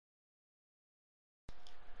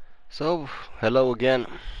So, hello again.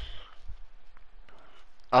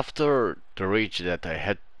 After the rage that I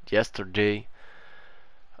had yesterday,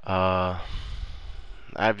 uh,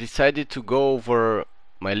 I've decided to go over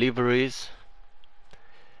my liveries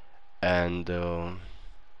and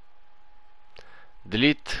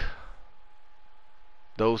delete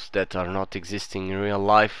those that are not existing in real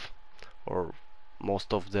life, or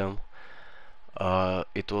most of them.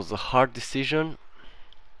 It was a hard decision.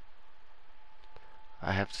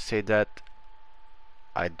 I have to say that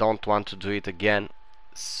I don't want to do it again.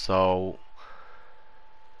 So,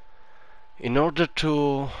 in order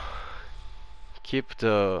to keep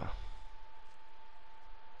the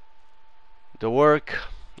work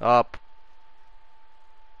up,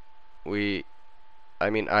 I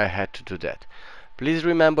had to do that. Please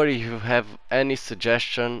remember, if you have any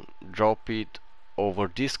suggestion, drop it over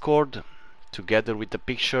Discord together with the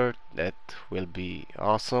picture. That will be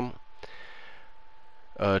awesome,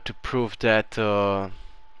 to prove that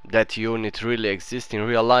that unit really exists in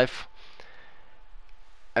real life.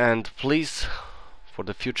 And please, for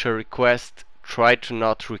the future request, try to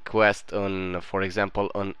not request on, for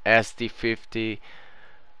example, on SD50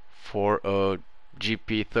 for a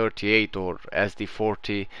GP38 or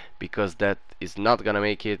SD40, because that is not gonna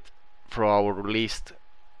make it for our list,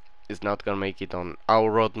 is not gonna make it on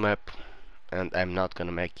our roadmap, and I'm not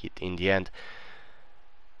gonna make it in the end.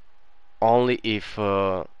 Only if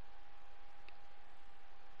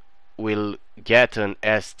we'll get an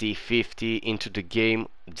SD50 into the game,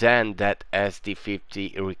 then that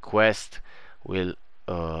SD50 request will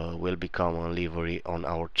become a livery on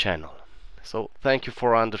our channel. So thank you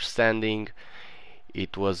for understanding.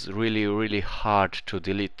 It was really hard to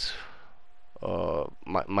delete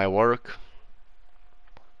my work.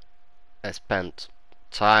 I spent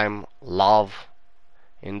time, love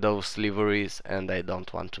in those liveries, and I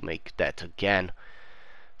don't want to make that again.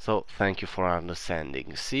 So thank you for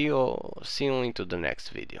understanding. See you into the next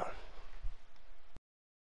video.